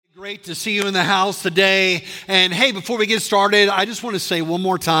Great to see you in the house today. And hey, before we get started, I just want to say one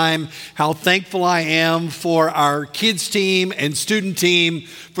more time how thankful I am for our kids team and student team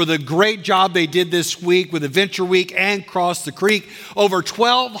for the great job they did this week with Adventure Week and Cross the Creek. Over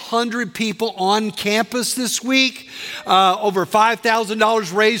 1,200 people on campus this week. Over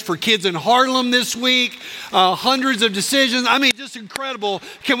 $5,000 raised for kids in Harlem this week. Hundreds of decisions. I mean, just incredible.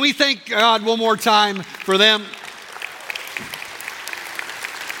 Can we thank God one more time for them?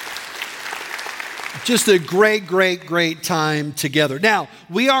 Just a great time together. Now,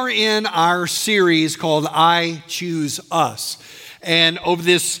 we are in our series called I Choose Us. And over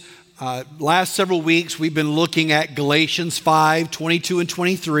this last several weeks, we've been looking at Galatians 5, 22 and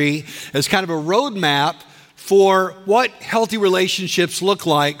 23 as kind of a roadmap for what healthy relationships look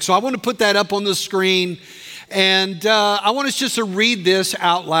like. So I want to put that up on the screen. And I want us just to read this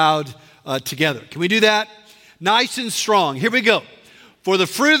out loud together. Can we do that? Nice and strong. Here we go. For the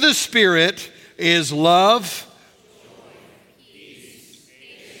fruit of the Spirit is love, peace,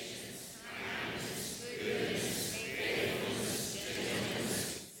 patience, kindness, goodness, faithfulness,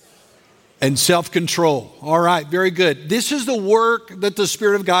 gentleness, and self-control. All right, very good. This is the work that the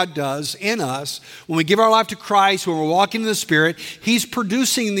Spirit of God does in us. When we give our life to Christ, when we're walking in the Spirit, He's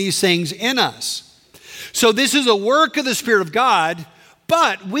producing these things in us. So this is a work of the Spirit of God.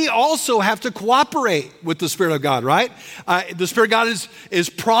 But we also have to cooperate with the Spirit of God, right? The Spirit of God is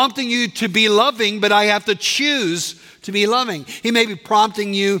prompting you to be loving, but I have to choose to be loving. He may be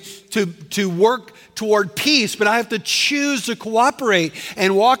prompting you to work toward peace, but I have to choose to cooperate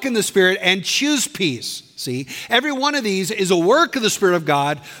and walk in the Spirit and choose peace. See, every one of these is a work of the Spirit of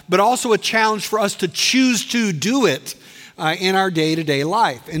God, but also a challenge for us to choose to do it in our day-to-day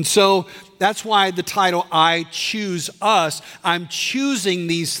life. And so that's why the title, I Choose Us. I'm choosing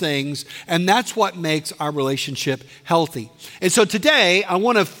these things, and that's what makes our relationship healthy. And so today, I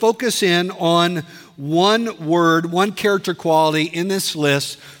want to focus in on one word, one character quality in this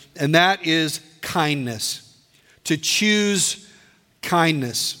list, and that is kindness. To choose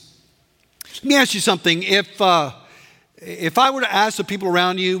kindness. Let me ask you something. If I were to ask the people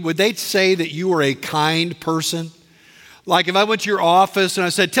around you, would they say that you are a kind person? Like if I went to your office and I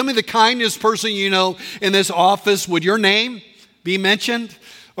said, tell me the kindest person you know in this office, would your name be mentioned?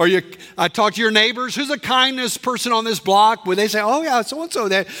 Or I talk to your neighbors, who's the kindest person on this block? Would they say, oh yeah, so-and-so,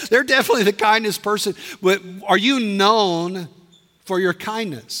 they're definitely the kindest person. But are you known for your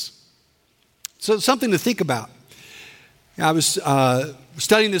kindness? So something to think about. I was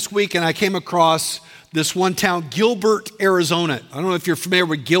studying this week and I came across this one town, Gilbert, Arizona. I don't know if you're familiar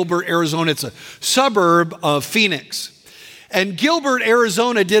with Gilbert, Arizona. It's a suburb of Phoenix. And Gilbert,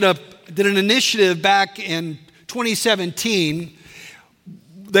 Arizona did an initiative back in 2017.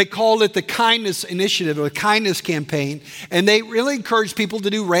 They called it the Kindness Initiative or the Kindness Campaign. And they really encouraged people to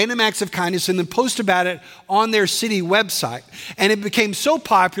do random acts of kindness and then post about it on their city website. And it became so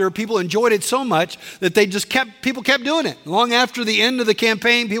popular, people enjoyed it so much that people kept doing it. Long after the end of the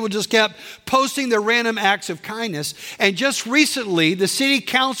campaign, people just kept posting their random acts of kindness. And just recently, the City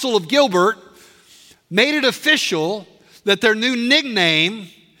Council of Gilbert made it official that their new nickname,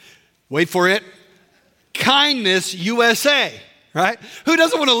 wait for it, Kindness USA, right? Who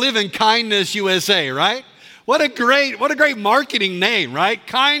doesn't want to live in Kindness USA, right? What a great marketing name, right?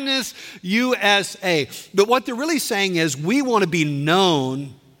 Kindness USA. But what they're really saying is we want to be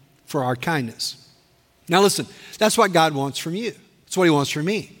known for our kindness. Now listen, that's what God wants from you. That's what He wants from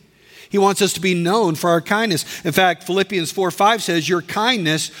me. He wants us to be known for our kindness. In fact, Philippians 4:5 says your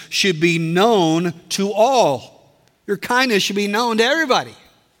kindness should be known to all. Your kindness should be known to everybody.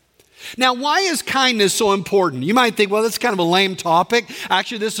 Now, why is kindness so important? You might think, well, that's kind of a lame topic.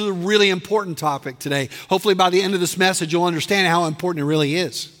 Actually, this is a really important topic today. Hopefully, by the end of this message, you'll understand how important it really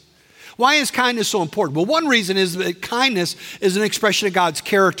is. Why is kindness so important? Well, one reason is that kindness is an expression of God's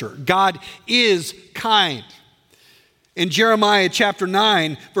character. God is kind. In Jeremiah chapter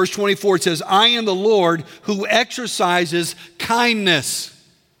 9, verse 24, it says, I am the Lord who exercises kindness.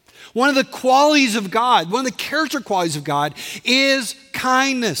 One of the qualities of God, one of the character qualities of God is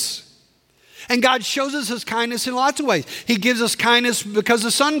kindness. And God shows us His kindness in lots of ways. He gives us kindness because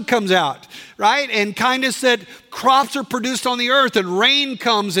the sun comes out, right? And kindness that crops are produced on the earth and rain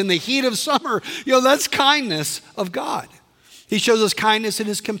comes in the heat of summer. That's kindness of God. He shows us kindness in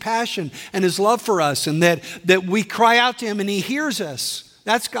His compassion and His love for us, and that we cry out to Him and He hears us.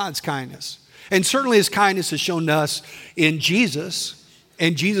 That's God's kindness. And certainly His kindness is shown to us in Jesus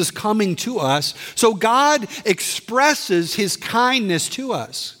and Jesus coming to us. So God expresses His kindness to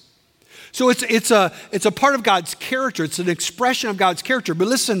us. So it's a part of God's character. It's an expression of God's character. But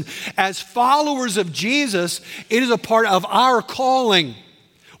listen, as followers of Jesus, it is a part of our calling.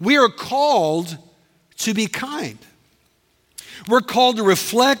 We are called to be kind. We're called to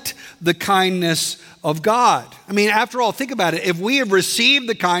reflect the kindness of God. I mean, after all, think about it. If we have received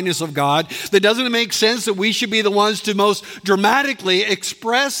the kindness of God, then doesn't it make sense that we should be the ones to most dramatically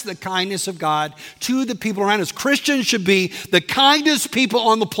express the kindness of God to the people around us? Christians should be the kindest people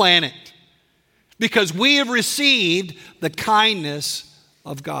on the planet because we have received the kindness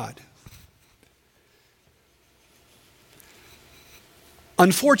of God.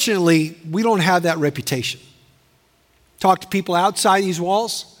 Unfortunately, we don't have that reputation. Talk to people outside these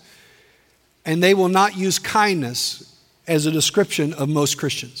walls, and they will not use kindness as a description of most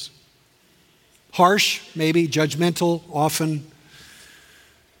Christians. Harsh, maybe, judgmental, often,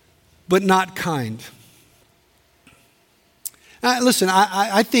 but not kind. Listen,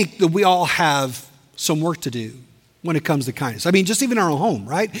 I think that we all have some work to do when it comes to kindness. I mean, just even in our own home,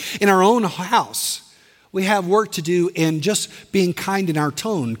 right? In our own house, we have work to do in just being kind in our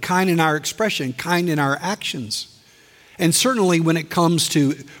tone, kind in our expression, kind in our actions. And certainly when it comes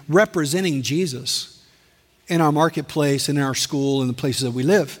to representing Jesus in our marketplace, in our school, in the places that we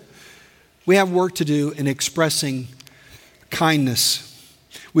live, we have work to do in expressing kindness.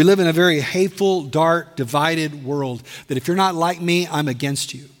 We live in a very hateful, dark, divided world that if you're not like me, I'm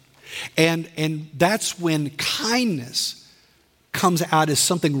against you. And that's when kindness comes out as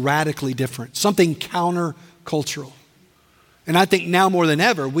something radically different, something countercultural. And I think now more than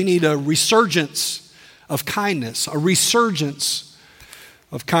ever, we need a resurgence of kindness, a resurgence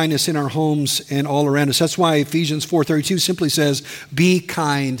of kindness in our homes and all around us. That's why Ephesians 4:32 simply says, be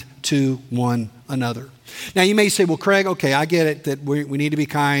kind to one another. Now you may say, well, Craig, okay, I get it that we need to be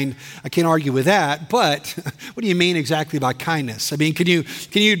kind. I can't argue with that, but what do you mean exactly by kindness? I mean, can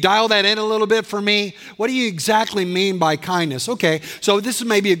you dial that in a little bit for me? What do you exactly mean by kindness? Okay, so this is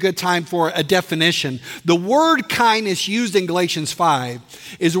maybe a good time for a definition. The word kindness used in Galatians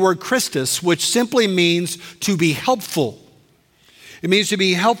 5 is the word Christus, which simply means to be helpful. It means to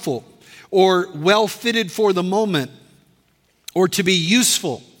be helpful or well fitted for the moment or to be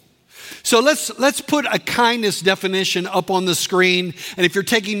useful. So let's put a kindness definition up on the screen. And if you're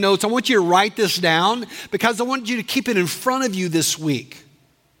taking notes, I want you to write this down because I want you to keep it in front of you this week.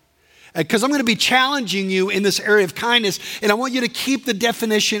 Because I'm going to be challenging you in this area of kindness, and I want you to keep the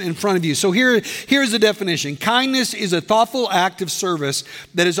definition in front of you. So here's the definition. Kindness is a thoughtful act of service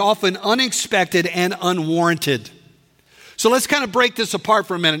that is often unexpected and unwarranted. So let's kind of break this apart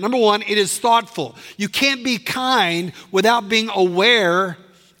for a minute. Number one, it is thoughtful. You can't be kind without being aware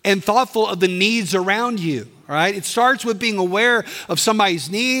and thoughtful of the needs around you, all right? It starts with being aware of somebody's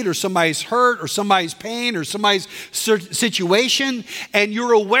need or somebody's hurt or somebody's pain or somebody's situation, and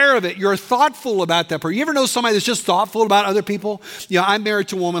you're aware of it. You're thoughtful about that person. You ever know somebody that's just thoughtful about other people? You know, I'm married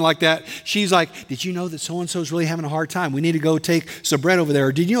to a woman like that. She's like, did you know that so-and-so is really having a hard time? We need to go take some bread over there.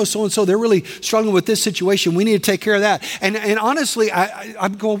 Or did you know so-and-so, they're really struggling with this situation. We need to take care of that. And honestly,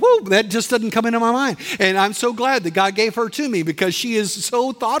 I'm going, whoa, that just doesn't come into my mind. And I'm so glad that God gave her to me because she is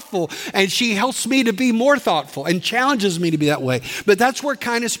so thoughtful and she helps me to be more thoughtful and challenges me to be that way. But that's where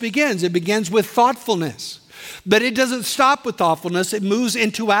kindness begins. It begins with thoughtfulness. But it doesn't stop with thoughtfulness. It moves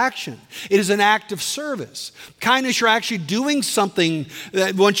into action. It is an act of service. Kindness, you're actually doing something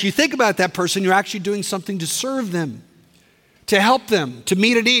that once you think about that person, you're actually doing something to serve them, to help them, to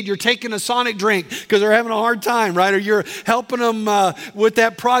meet a need. You're taking a Sonic drink because they're having a hard time, right? Or you're helping them with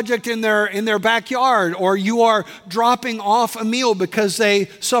that project in their backyard, or you are dropping off a meal because they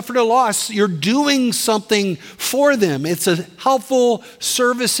suffered a loss. You're doing something for them. It's a helpful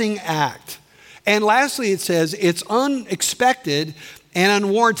servicing act. And lastly, it says it's unexpected and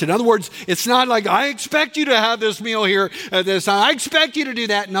unwarranted. In other words, it's not like, I expect you to have this meal here at this time. I expect you to do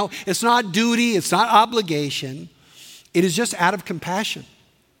that. No, it's not duty. It's not obligation. It is just out of compassion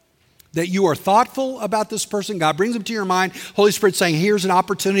that you are thoughtful about this person. God brings them to your mind. Holy Spirit saying, here's an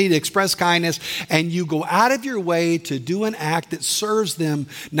opportunity to express kindness. And you go out of your way to do an act that serves them,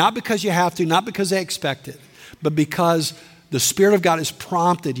 not because you have to, not because they expect it, but because the Spirit of God has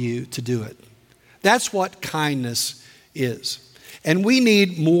prompted you to do it. That's what kindness is. And we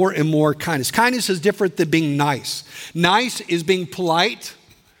need more and more kindness. Kindness is different than being nice. Nice is being polite.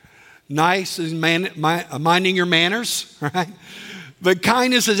 Nice is minding your manners, right? But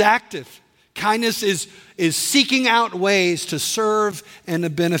kindness is active. Kindness is seeking out ways to serve and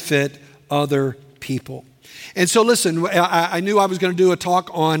to benefit other people. And so listen, I knew I was going to do a talk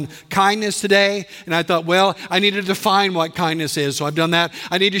on kindness today, and I thought, well, I need to define what kindness is, so I've done that.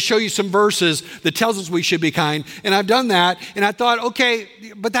 I need to show you some verses that tells us we should be kind, and I've done that, and I thought, okay,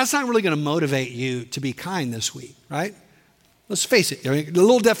 but that's not really going to motivate you to be kind this week, right? Let's face it, a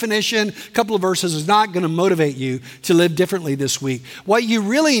little definition, a couple of verses is not going to motivate you to live differently this week. What you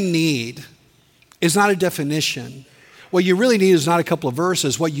really need is not a definition. What you really need is not a couple of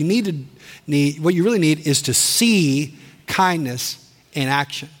verses. What you really need is to see kindness in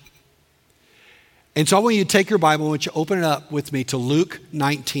action. And so I want you to take your Bible, I want you to open it up with me to Luke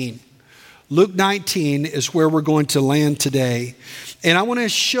 19. Luke 19 is where we're going to land today. And I want to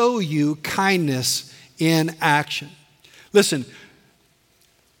show you kindness in action. Listen,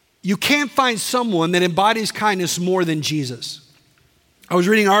 you can't find someone that embodies kindness more than Jesus. I was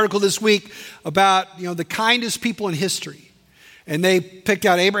reading an article this week about, the kindest people in history. And they picked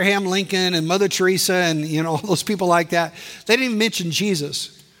out Abraham Lincoln and Mother Teresa and, all those people like that. They didn't even mention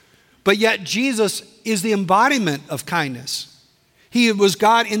Jesus. But yet Jesus is the embodiment of kindness. He was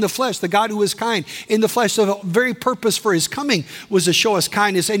God in the flesh, the God who was kind in the flesh. So the very purpose for his coming was to show us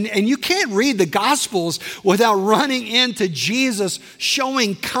kindness. And you can't read the Gospels without running into Jesus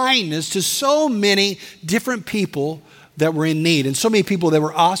showing kindness to so many different people that were in need and so many people that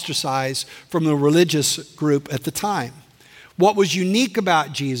were ostracized from the religious group at the time. What was unique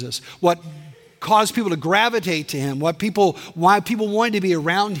about Jesus, what caused people to gravitate to him, why people wanted to be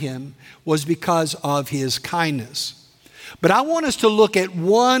around him was because of his kindness. But I want us to look at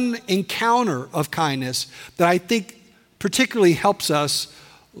one encounter of kindness that I think particularly helps us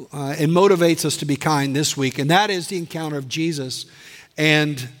and motivates us to be kind this week, and that is the encounter of Jesus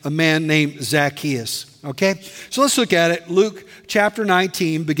and a man named Zacchaeus. Okay? So let's look at it. Luke chapter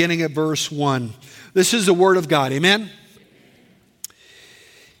 19, beginning at verse 1. This is the word of God. Amen?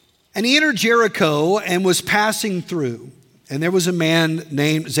 And he entered Jericho and was passing through. And there was a man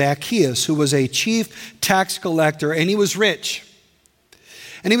named Zacchaeus who was a chief tax collector, and he was rich.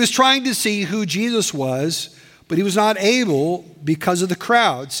 And he was trying to see who Jesus was, but he was not able because of the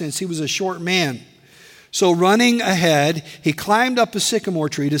crowd, since he was a short man. So running ahead, he climbed up a sycamore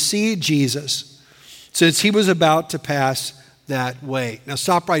tree to see Jesus, since he was about to pass that way. Now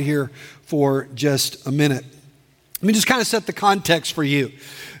stop right here for just a minute. Let me just kind of set the context for you.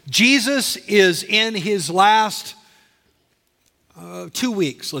 Jesus is in his last 2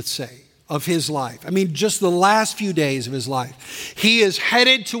 weeks, let's say, of his life. I mean, just the last few days of his life. He is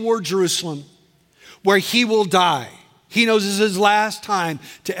headed toward Jerusalem, where he will die. He knows this is his last time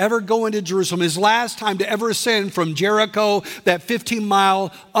to ever go into Jerusalem, his last time to ever ascend from Jericho, that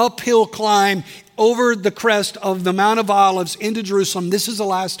 15-mile uphill climb over the crest of the Mount of Olives into Jerusalem. This is the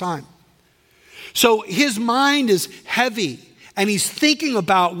last time. So his mind is heavy. And he's thinking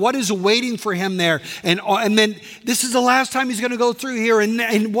about what is awaiting for him there. And then this is the last time he's going to go through here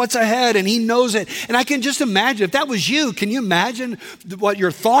and what's ahead. And he knows it. And I can just imagine, if that was you, can you imagine what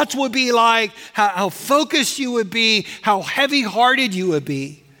your thoughts would be like, how focused you would be, how heavy-hearted you would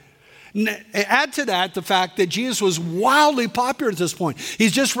be? Add to that the fact that Jesus was wildly popular at this point.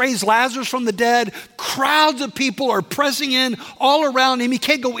 He's just raised Lazarus from the dead. Crowds of people are pressing in all around him. He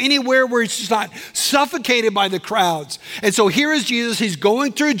can't go anywhere where he's just not suffocated by the crowds. And so here is Jesus. He's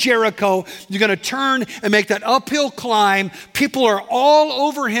going through Jericho. He's going to turn and make that uphill climb. People are all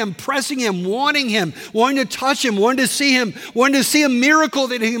over him, pressing him, wanting to touch him, wanting to see him, wanting to see a miracle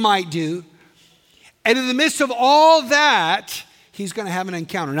that he might do. And in the midst of all that, he's going to have an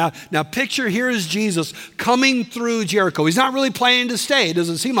encounter. Now picture, here is Jesus coming through Jericho. He's not really planning to stay. It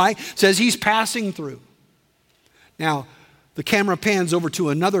doesn't seem like. It says he's passing through. Now, the camera pans over to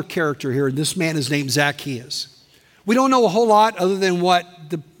another character here, and this man is named Zacchaeus. We don't know a whole lot other than what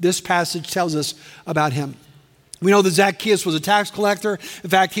this passage tells us about him. We know that Zacchaeus was a tax collector. In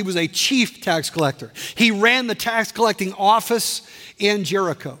fact, he was a chief tax collector. He ran the tax collecting office in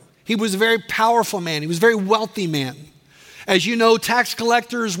Jericho. He was a very powerful man. He was a very wealthy man. As you know, tax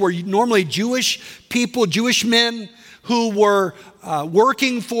collectors were normally Jewish people, Jewish men who were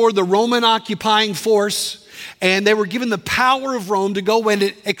working for the Roman occupying force, and they were given the power of Rome to go and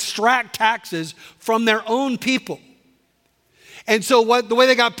extract taxes from their own people. And so the way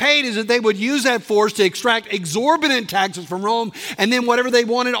they got paid is that they would use that force to extract exorbitant taxes from Rome, and then whatever they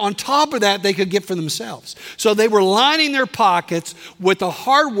wanted on top of that, they could get for themselves. So they were lining their pockets with the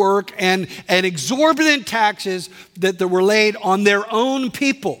hard work and exorbitant taxes that were laid on their own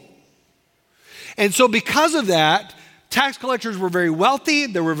people. And so because of that, tax collectors were very wealthy,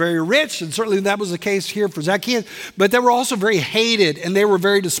 they were very rich, and certainly that was the case here for Zacchaeus, but they were also very hated and they were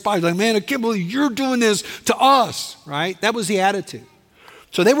very despised. Like, man, I can't believe you're doing this to us, right? That was the attitude.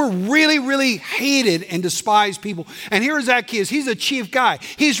 So they were really, really hated and despised people. And here is Zacchaeus. He's a chief guy.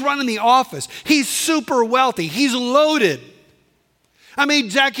 He's running the office. He's super wealthy. He's loaded. I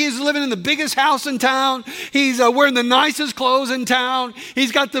mean, Zacchaeus is living in the biggest house in town. He's wearing the nicest clothes in town.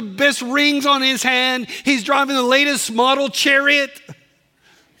 He's got the best rings on his hand. He's driving the latest model chariot.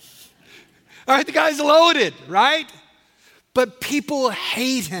 All right, the guy's loaded, right? But people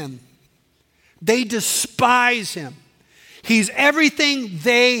hate him. They despise him. He's everything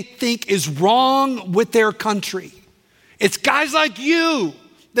they think is wrong with their country. It's guys like you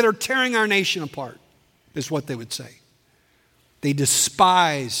that are tearing our nation apart, is what they would say. They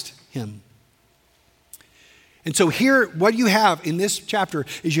despised him. And so here, what you have in this chapter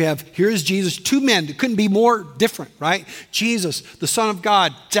is here is Jesus, two men that couldn't be more different, right? Jesus, the Son of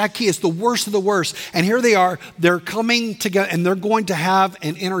God, Zacchaeus, the worst of the worst. And here they are, they're coming together and they're going to have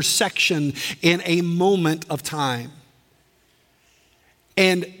an intersection in a moment of time.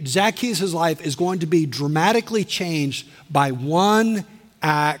 And Zacchaeus' life is going to be dramatically changed by one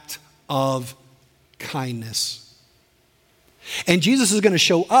act of kindness. And Jesus is going to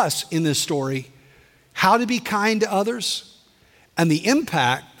show us in this story how to be kind to others and the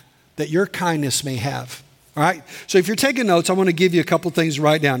impact that your kindness may have. All right? So if you're taking notes, I want to give you a couple things to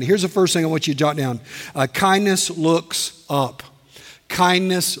write down. Here's the first thing I want you to jot down. Kindness looks up.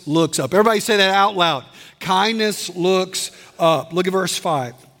 Kindness looks up. Everybody say that out loud. Kindness looks up. Look at verse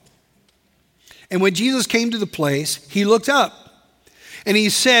 5. And when Jesus came to the place, he looked up and he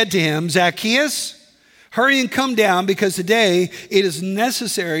said to him, Zacchaeus, hurry and come down, because today it is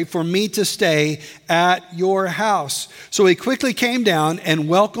necessary for me to stay at your house. So he quickly came down and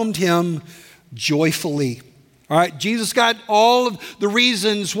welcomed him joyfully. All right, Jesus got all of the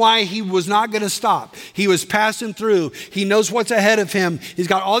reasons why he was not going to stop. He was passing through. He knows what's ahead of him. He's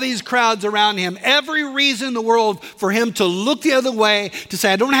got all these crowds around him. Every reason in the world for him to look the other way, to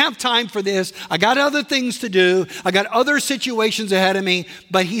say, I don't have time for this. I got other things to do. I got other situations ahead of me.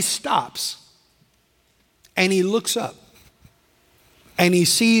 But he stops and he looks up and he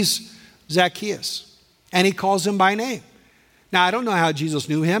sees Zacchaeus and he calls him by name. Now, I don't know how Jesus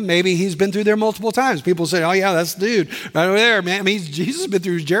knew him. Maybe he's been through there multiple times. People say, oh, yeah, that's the dude right over there, man. I mean, Jesus has been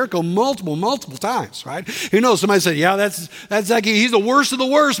through Jericho multiple times, right? Who knows? Somebody said, yeah, that's Zacchaeus. He's the worst of the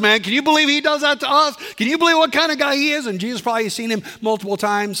worst, man. Can you believe he does that to us? Can you believe what kind of guy he is? And Jesus probably has seen him multiple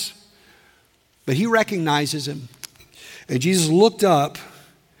times. But he recognizes him. And Jesus looked up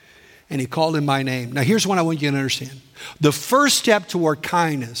and he called him by name. Now, here's what I want you to understand. The first step toward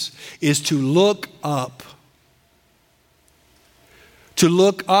kindness is to look up. To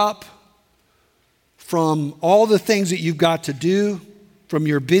look up from all the things that you've got to do, from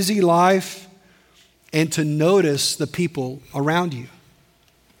your busy life, and to notice the people around you.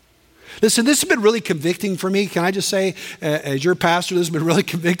 Listen, this has been really convicting for me. Can I just say, as your pastor, this has been really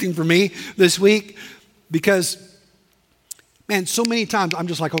convicting for me this week, because, man, so many times I'm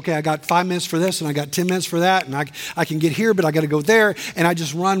just like, okay, I got 5 minutes for this and I got 10 minutes for that, and I can get here, but I got to go there, and I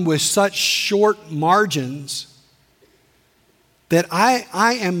just run with such short margins that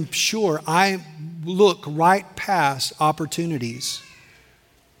I am sure I look right past opportunities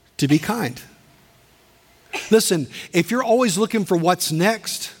to be kind. Listen, if you're always looking for what's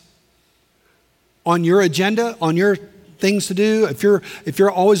next on your agenda, on your things to do, if you're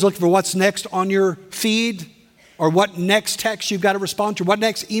always looking for what's next on your feed, or what next text you've got to respond to, what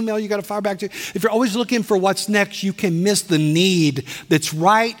next email you got to fire back to, if you're always looking for what's next, you can miss the need that's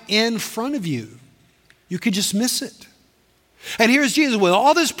right in front of you. You could just miss it. And here's Jesus with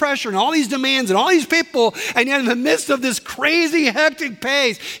all this pressure and all these demands and all these people, and yet in the midst of this crazy, hectic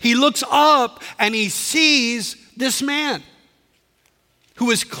pace, he looks up and he sees this man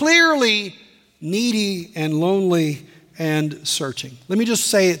who is clearly needy and lonely and searching. Let me just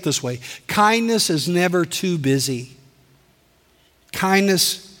say it this way. Kindness is never too busy.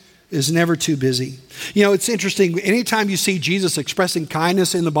 Kindness is never too busy. You know, it's interesting. Anytime you see Jesus expressing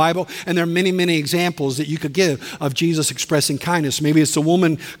kindness in the Bible, and there are many, many examples that you could give of Jesus expressing kindness. Maybe it's the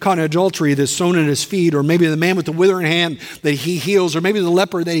woman caught in adultery that's thrown at his feet, or maybe the man with the withering hand that he heals, or maybe the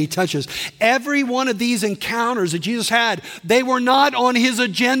leper that he touches. Every one of these encounters that Jesus had, they were not on his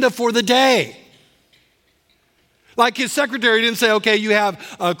agenda for the day. Like his secretary didn't say, okay, you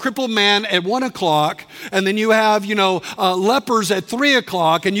have a crippled man at 1 o'clock, and then you have, lepers at 3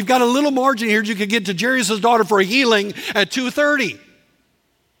 o'clock, and you've got a little margin here you could get to Jairus' daughter for a healing at 2:30.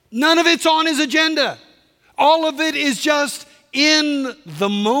 None of it's on his agenda. All of it is just in the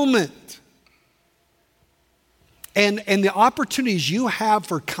moment. And the opportunities you have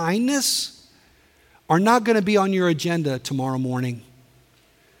for kindness are not going to be on your agenda tomorrow morning,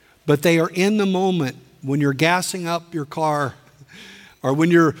 but they are in the moment. When you're gassing up your car, or when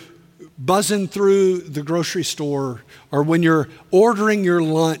you're buzzing through the grocery store, or when you're ordering your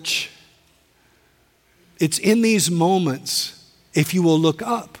lunch, it's in these moments if you will look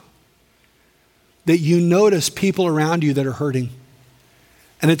up, that you notice people around you that are hurting.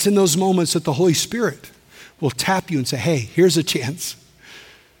 And it's in those moments that the Holy Spirit will tap you and say, hey, here's a chance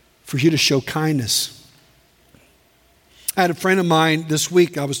for you to show kindness. I had a friend of mine this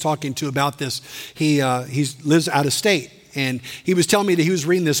week I was talking to about this. He lives out of state, and he was telling me that he was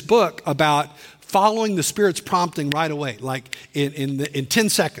reading this book about following the Spirit's prompting right away, like in 10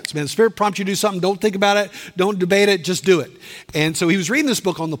 seconds. Man, the Spirit prompts you to do something, don't think about it, don't debate it, just do it. And so he was reading this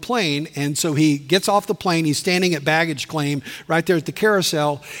book on the plane, and so he gets off the plane, he's standing at baggage claim right there at the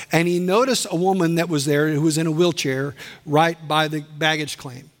carousel, and he noticed a woman that was there who was in a wheelchair right by the baggage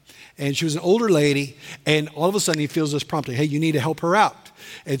claim. And she was an older lady, and all of a sudden he feels this prompting, hey, you need to help her out.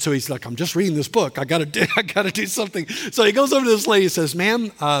 And so he's like, I'm just reading this book. I got to do something. So he goes over to this lady and says, ma'am,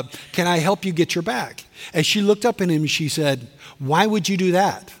 can I help you get your bag? And she looked up at him and she said, why would you do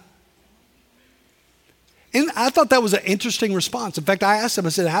that? And I thought that was an interesting response. In fact, I asked him, I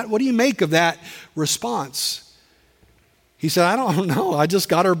said, what do you make of that response? He said, I don't know. I just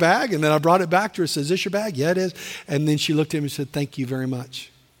got her bag and then I brought it back to her. Says, is this your bag? Yeah, it is. And then she looked at him and said, thank you very much.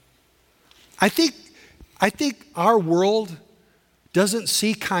 I think our world doesn't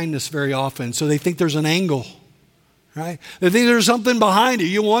see kindness very often, so they think there's an angle, right? They think there's something behind you.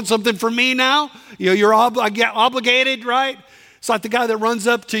 You want something from me now? You're obligated, right? It's like the guy that runs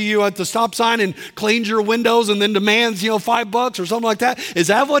up to you at the stop sign and cleans your windows and then demands, $5 or something like that. Is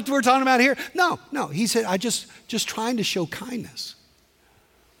that what we're talking about here? No. He said, I just trying to show kindness.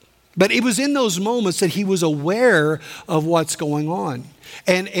 But it was in those moments that he was aware of what's going on.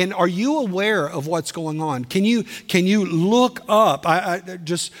 And are you aware of what's going on? Can you look up? I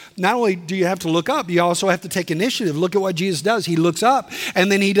just not only do you have to look up, you also have to take initiative. Look at what Jesus does. He looks up,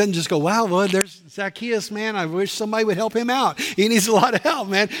 and then he doesn't just go, wow, well, there's Zacchaeus, man. I wish somebody would help him out. He needs a lot of help,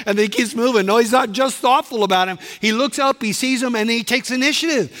 man. And then he keeps moving. No, he's not just thoughtful about him. He looks up, he sees him, and he takes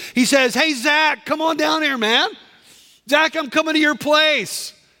initiative. He says, hey, Zach, come on down here, man. Zach, I'm coming to your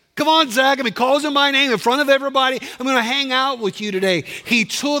place. Come on, Zach. He calls him by name in front of everybody. I'm going to hang out with you today. He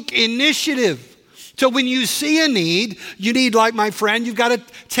took initiative. So when you see a need, you need, like my friend, you've got to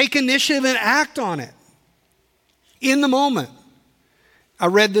take initiative and act on it in the moment. I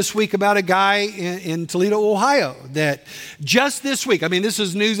read this week about a guy in Toledo, Ohio, that just this week, this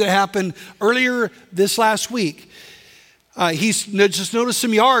is news that happened earlier this last week. He's just noticed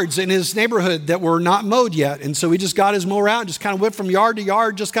some yards in his neighborhood that were not mowed yet. And so he just got his mower out and just kind of went from yard to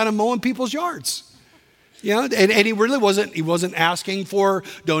yard, just kind of mowing people's yards. And he really wasn't asking for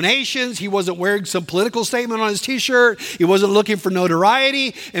donations. He wasn't wearing some political statement on his t-shirt. He wasn't looking for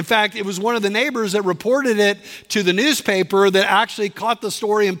notoriety. In fact, it was one of the neighbors that reported it to the newspaper that actually caught the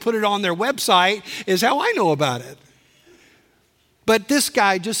story and put it on their website, is how I know about it. But this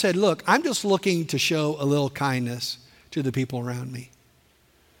guy just said, look, I'm just looking to show a little kindness to the people around me.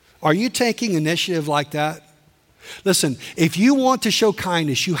 Are you taking initiative like that? Listen, if you want to show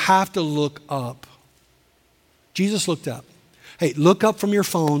kindness, you have to look up. Jesus looked up. Hey, look up from your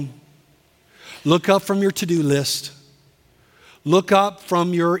phone. Look up from your to-do list. Look up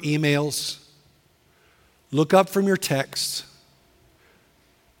from your emails. Look up from your texts.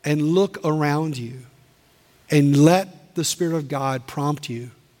 And look around you. And let the Spirit of God prompt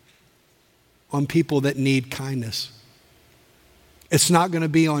you on people that need kindness. It's not going to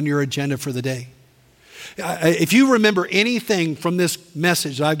be on your agenda for the day. If you remember anything from this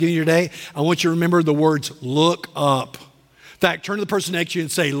message that I've given you today, I want you to remember the words, look up. In fact, turn to the person next to you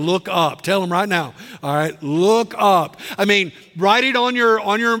and say, look up. Tell them right now. All right, look up. Write it on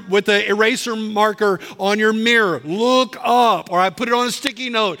your with the eraser marker on your mirror. Look up. All right, put it on a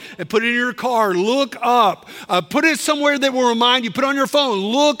sticky note and put it in your car. Look up. Put it somewhere that will remind you. Put it on your phone.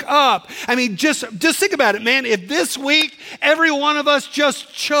 Look up. Just think about it, man. If this week every one of us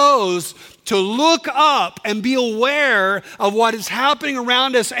just chose to look up and be aware of what is happening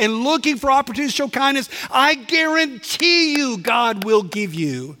around us and looking for opportunities to show kindness, I guarantee you God will give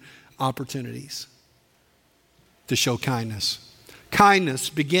you opportunities to show kindness.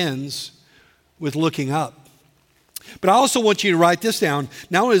 Kindness begins with looking up. But I also want you to write this down.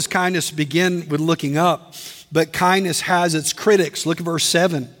 Not only does kindness begin with looking up, but kindness has its critics. Look at verse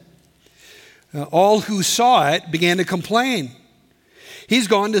 7. All who saw it began to complain. He's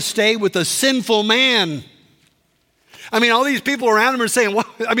gone to stay with a sinful man. All these people around him are saying, what?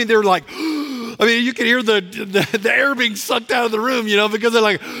 They're like, you can hear the air being sucked out of the room, because they're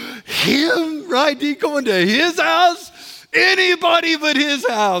like, him, right? He going to his house? Anybody but his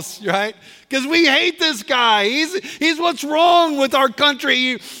house, right? Because we hate this guy. He's what's wrong with our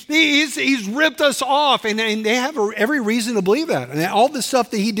country. He's ripped us off. And they have every reason to believe that. And all the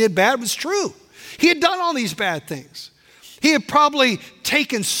stuff that he did bad was true. He had done all these bad things. He had probably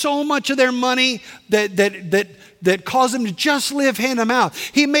taken so much of their money that caused them to just live hand to mouth.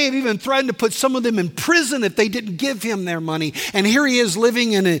 He may have even threatened to put some of them in prison if they didn't give him their money. And here he is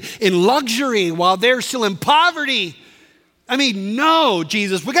living in luxury while they're still in poverty. I mean, no,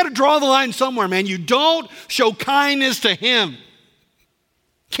 Jesus, we got to draw the line somewhere, man. You don't show kindness to him.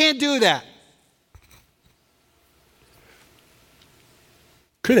 Can't do that.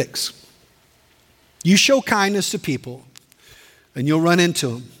 Critics. You show kindness to people and you'll run into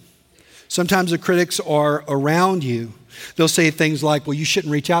them. Sometimes the critics are around you. They'll say things like, well, you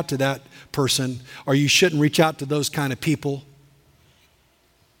shouldn't reach out to that person, or you shouldn't reach out to those kind of people.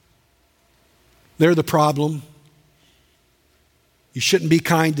 They're the problem. You shouldn't be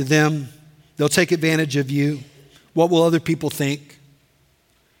kind to them. They'll take advantage of you. What will other people think?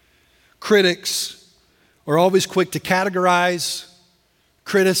 Critics are always quick to categorize,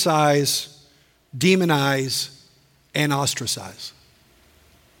 criticize, demonize, and ostracize.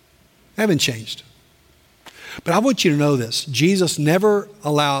 They haven't changed. But I want you to know this. Jesus never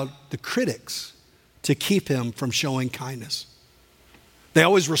allowed the critics to keep him from showing kindness. They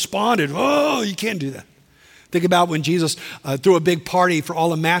always responded, oh, you can't do that. Think about when Jesus threw a big party for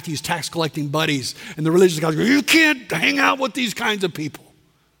all of Matthew's tax collecting buddies, and the religious guys go, you can't hang out with these kinds of people.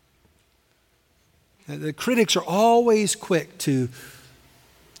 And the critics are always quick to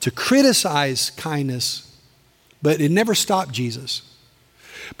criticize kindness, but it never stopped Jesus.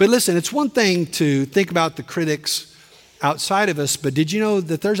 But listen, it's one thing to think about the critics outside of us, but did you know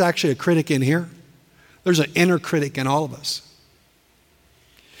that there's actually a critic in here? There's an inner critic in all of us.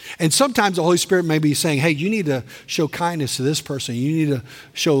 And sometimes the Holy Spirit may be saying, hey, you need to show kindness to this person. You need to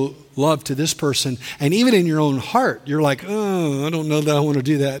show love to this person. And even in your own heart, you're like, oh, I don't know that I want to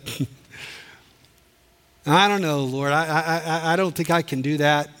do that. I don't know, Lord. I don't think I can do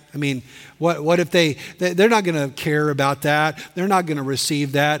that. I mean, what if they're not going to care about that. They're not going to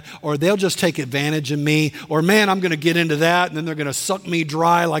receive that. Or they'll just take advantage of me. Or, man, I'm going to get into that. And then they're going to suck me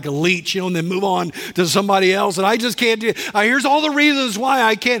dry like a leech, and then move on to somebody else. And I just can't do it. Here's all the reasons why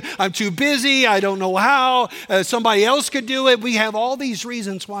I can't. I'm too busy. I don't know how. Somebody else could do it. We have all these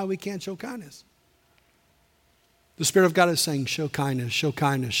reasons why we can't show kindness. The Spirit of God is saying, show kindness, show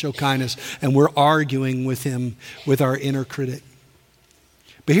kindness, show kindness. And we're arguing with him, with our inner critic.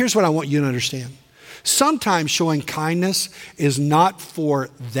 But here's what I want you to understand. Sometimes showing kindness is not for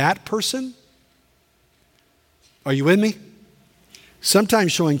that person. Are you with me?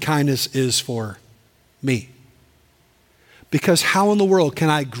 Sometimes showing kindness is for me. Because how in the world can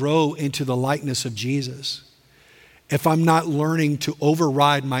I grow into the likeness of Jesus if I'm not learning to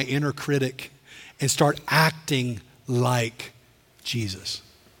override my inner critic and start acting like Jesus?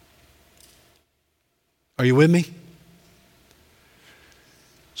 Are you with me?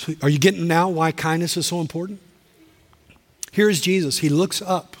 So are you getting now why kindness is so important? Here's Jesus. He looks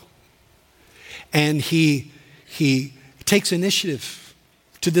up and he takes initiative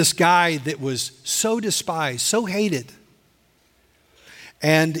to this guy that was so despised, so hated.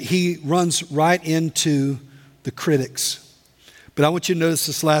 And he runs right into the critics. But I want you to notice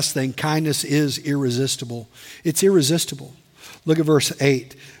this last thing. Kindness is irresistible. It's irresistible. Look at verse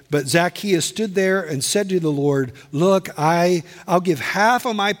 8. But Zacchaeus stood there and said to the Lord, look, I'll give half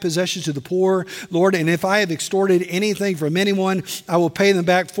of my possessions to the poor, Lord, and if I have extorted anything from anyone, I will pay them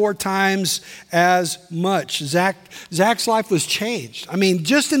back 4 times as much. Zach's life was changed. I mean,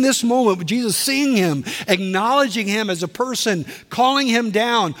 just in this moment, with Jesus seeing him, acknowledging him as a person, calling him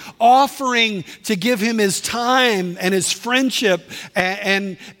down, offering to give him his time and his friendship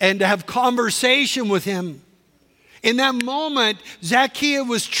and to have conversation with him. In that moment, Zacchaeus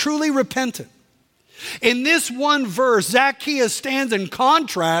was truly repentant. In this one verse, Zacchaeus stands in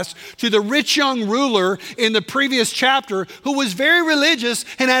contrast to the rich young ruler in the previous chapter who was very religious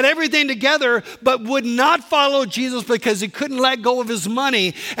and had everything together but would not follow Jesus because he couldn't let go of his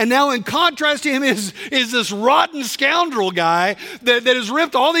money. And now in contrast to him is this rotten scoundrel guy that has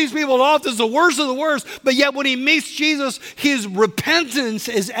ripped all these people off. This is the worst of the worst. But yet when he meets Jesus, his repentance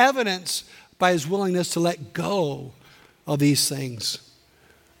is evidence by his willingness to let go of these things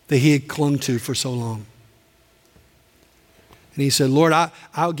that he had clung to for so long. And he said, Lord,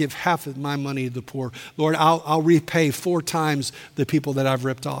 I'll give half of my money to the poor. Lord, I'll repay 4 times the people that I've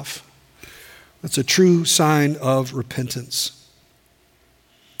ripped off. That's a true sign of repentance.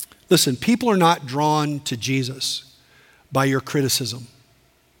 Listen, people are not drawn to Jesus by your criticism.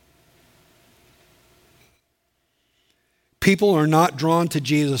 People are not drawn to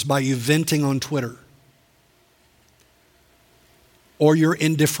Jesus by you venting on Twitter or your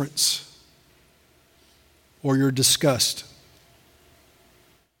indifference or your disgust.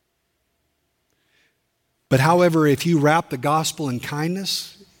 But however, if you wrap the gospel in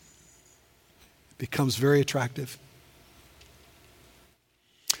kindness, it becomes very attractive.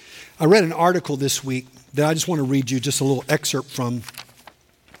 I read an article this week that I just want to read you just a little excerpt from.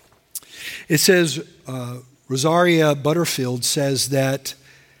 It says, Rosaria Butterfield says that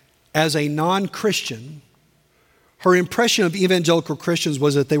as a non-Christian, her impression of evangelical Christians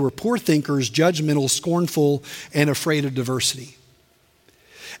was that they were poor thinkers, judgmental, scornful, and afraid of diversity.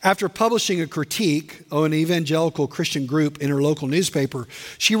 After publishing a critique of an evangelical Christian group in her local newspaper,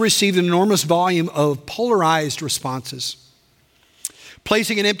 she received an enormous volume of polarized responses.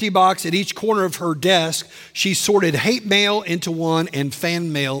 Placing an empty box at each corner of her desk, she sorted hate mail into one and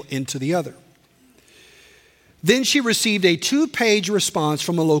fan mail into the other. Then she received a 2-page response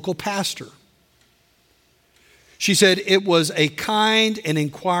from a local pastor. She said it was a kind and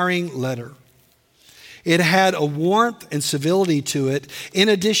inquiring letter. It had a warmth and civility to it, in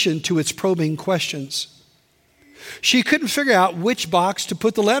addition to its probing questions. She couldn't figure out which box to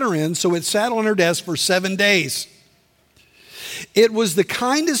put the letter in, so it sat on her desk for 7 days. It was the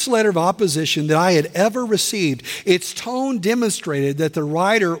kindest letter of opposition that I had ever received. Its tone demonstrated that the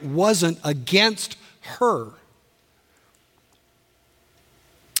writer wasn't against her.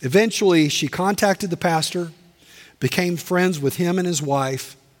 Eventually, she contacted the pastor, became friends with him and his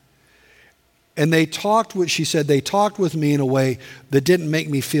wife, and she said, they talked with me in a way that didn't make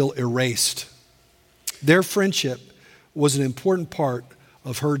me feel erased. Their friendship was an important part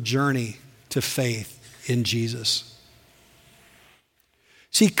of her journey to faith in Jesus.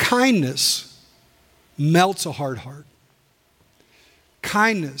 See, kindness melts a hard heart.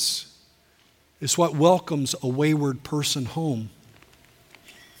 Kindness is what welcomes a wayward person home.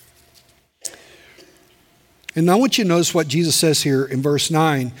 And I want you to notice what Jesus says here in verse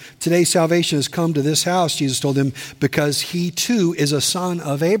 9. Today salvation has come to this house, Jesus told them, because he too is a son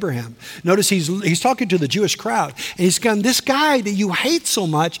of Abraham. Notice he's talking to the Jewish crowd. And he's going, this guy that you hate so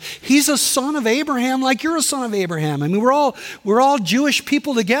much, he's a son of Abraham like you're a son of Abraham. I mean, we're all Jewish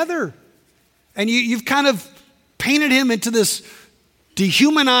people together. And you've kind of painted him into this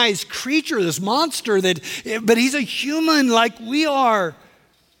dehumanized creature, this monster, but he's a human like we are.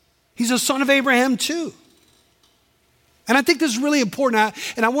 He's a son of Abraham too. And I think this is really important,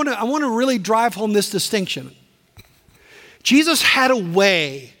 and I want to really drive home this distinction. Jesus had a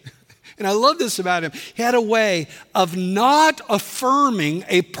way, and I love this about him, he had a way of not affirming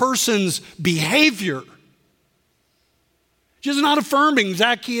a person's behavior. Jesus is not affirming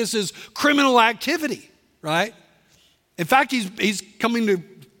Zacchaeus' criminal activity, right? In fact, he's coming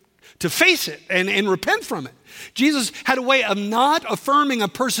to face it and repent from it. Jesus had a way of not affirming a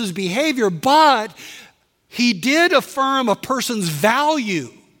person's behavior, but he did affirm a person's value,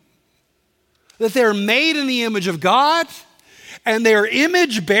 that they're made in the image of God and they're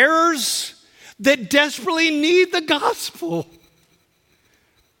image bearers that desperately need the gospel.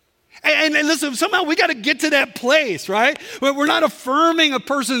 And listen, somehow we got to get to that place, right? We're not affirming a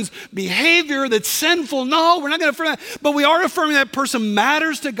person's behavior that's sinful. No, we're not going to affirm that. But we are affirming that person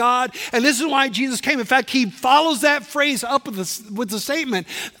matters to God. And this is why Jesus came. In fact, he follows that phrase up with the statement,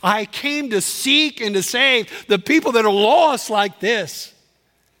 I came to seek and to save the people that are lost like this.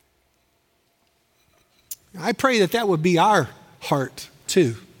 I pray that would be our heart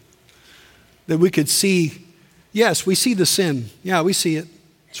too. That we could see, yes, we see the sin. Yeah, we see it.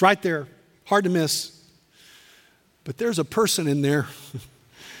 It's right there, hard to miss. But there's a person in there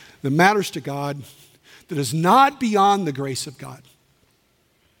that matters to God, that is not beyond the grace of God.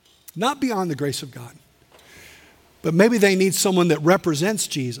 Not beyond the grace of God. But maybe they need someone that represents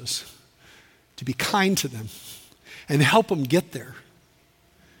Jesus to be kind to them and help them get there.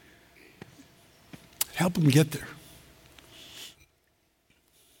 Help them get there.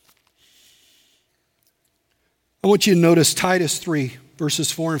 I want you to notice Titus 3.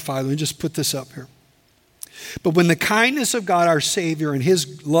 Verses 4 and 5. Let me just put this up here. But when the kindness of God our Savior and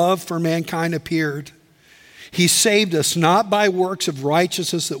his love for mankind appeared, he saved us not by works of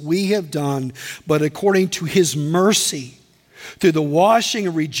righteousness that we have done, but according to his mercy, through the washing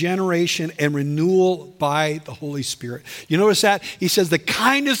of regeneration and renewal by the Holy Spirit. You notice that? He says the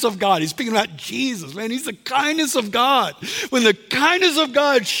kindness of God. He's speaking about Jesus, man. He's the kindness of God. When the kindness of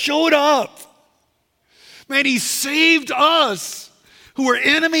God showed up, man, he saved us, who were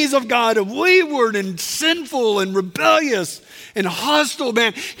enemies of God and wayward and sinful and rebellious and hostile,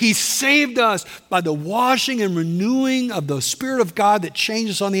 man. He saved us by the washing and renewing of the Spirit of God that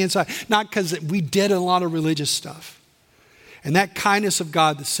changed us on the inside, not because we did a lot of religious stuff. And that kindness of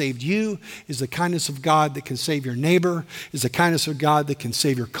God that saved you is the kindness of God that can save your neighbor, is the kindness of God that can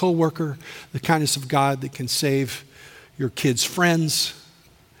save your coworker, the kindness of God that can save your kids' friends.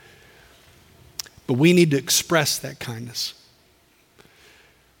 But we need to express that kindness.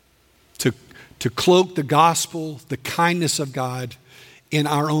 To cloak the gospel, the kindness of God, in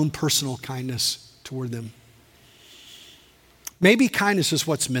our own personal kindness toward them. Maybe kindness is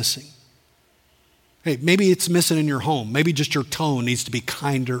what's missing. Hey, maybe it's missing in your home. Maybe just your tone needs to be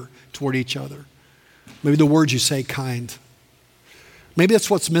kinder toward each other. Maybe the words you say, kind. Maybe that's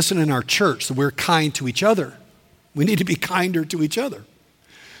what's missing in our church, that we're kind to each other. We need to be kinder to each other.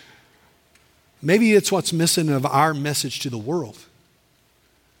 Maybe it's what's missing of our message to the world,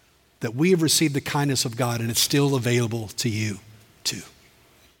 that we have received the kindness of God and it's still available to you too.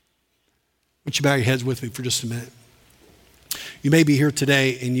 Would you bow your heads with me for just a minute? You may be here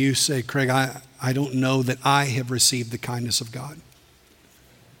today and you say, Craig, I don't know that I have received the kindness of God.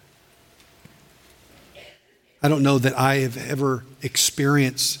 I don't know that I have ever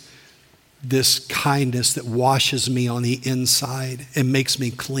experienced this kindness that washes me on the inside and makes me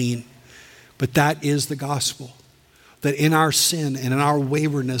clean. But that is the gospel. That in our sin and in our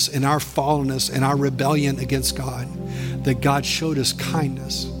waywardness and our fallenness and our rebellion against God, that God showed us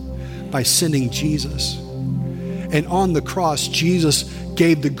kindness by sending Jesus. And on the cross, Jesus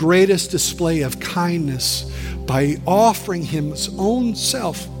gave the greatest display of kindness by offering his own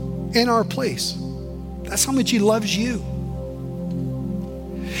self in our place. That's how much he loves you.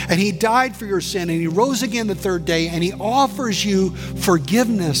 And he died for your sin and he rose again the third day and he offers you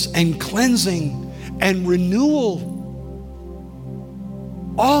forgiveness and cleansing and renewal.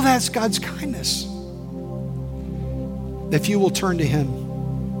 All that's God's kindness. If you will turn to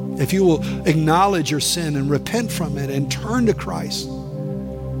him, if you will acknowledge your sin and repent from it and turn to Christ,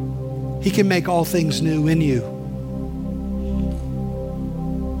 he can make all things new in you.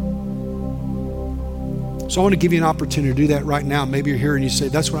 So I want to give you an opportunity to do that right now. Maybe you're here and you say,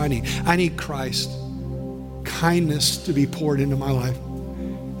 that's what I need. I need Christ, kindness to be poured into my life.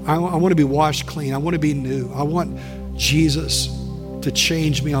 I want to be washed clean. I want to be new. I want Jesus to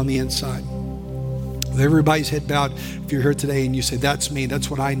change me on the inside. With everybody's head bowed, if you're here today and you say, that's me, that's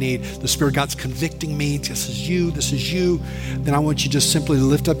what I need, the Spirit of God's convicting me, this is you, then I want you just simply to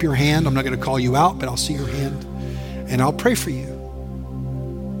lift up your hand. I'm not going to call you out, but I'll see your hand. And I'll pray for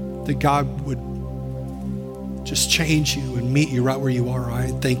you that God would just change you and meet you right where you are. All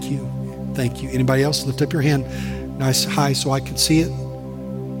right? Thank you. Thank you. Anybody else? Lift up your hand. Nice, high, so I can see it.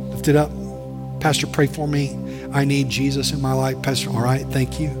 Lift it up. Pastor, pray for me. I need Jesus in my life. Pastor, all right,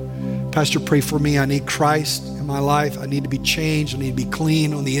 thank you. Pastor, pray for me. I need Christ in my life. I need to be changed. I need to be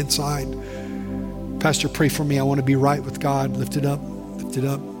clean on the inside. Pastor, pray for me. I want to be right with God. Lift it up. Lift it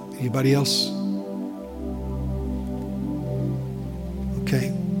up. Anybody else?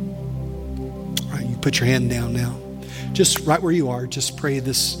 Okay. All right, you put your hand down now. Just right where you are, just pray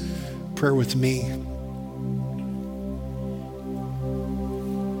this prayer with me.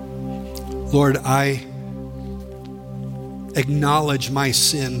 Lord, I acknowledge my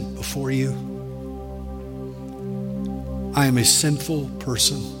sin before you. I am a sinful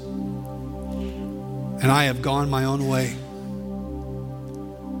person, and I have gone my own way,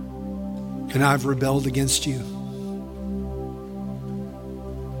 and I've rebelled against you.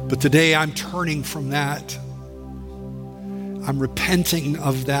 But today I'm turning from that. I'm repenting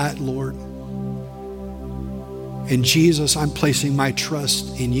of that, Lord. And Jesus, I'm placing my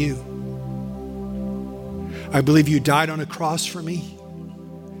trust in you. I believe you died on a cross for me.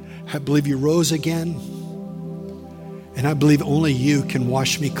 I believe you rose again. And I believe only you can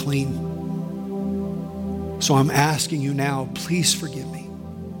wash me clean. So I'm asking you now, please forgive me.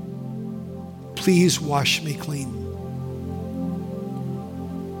 Please wash me clean.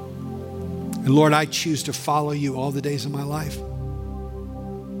 And Lord, I choose to follow you all the days of my life.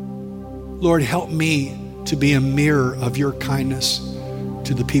 Lord, help me to be a mirror of your kindness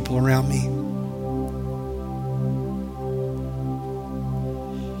to the people around me.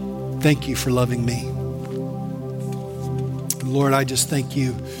 Thank you for loving me. Lord, I just thank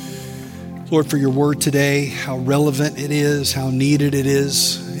you, Lord, for your word today, how relevant it is, how needed it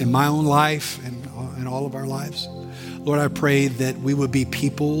is in my own life and in all of our lives. Lord, I pray that we would be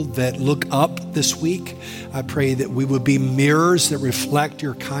people that look up this week. I pray that we would be mirrors that reflect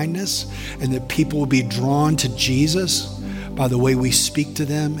your kindness and that people will be drawn to Jesus by the way we speak to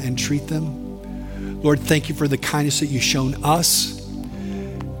them and treat them. Lord, thank you for the kindness that you've shown us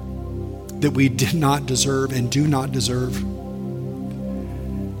that we did not deserve and do not deserve.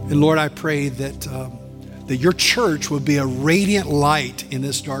 And Lord, I pray that your church would be a radiant light in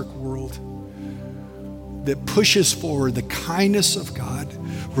this dark world that pushes forward the kindness of God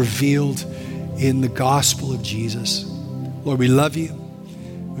revealed in the gospel of Jesus. Lord, we love you,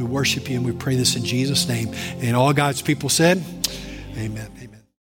 we worship you, and we pray this in Jesus' name. And all God's people said, amen.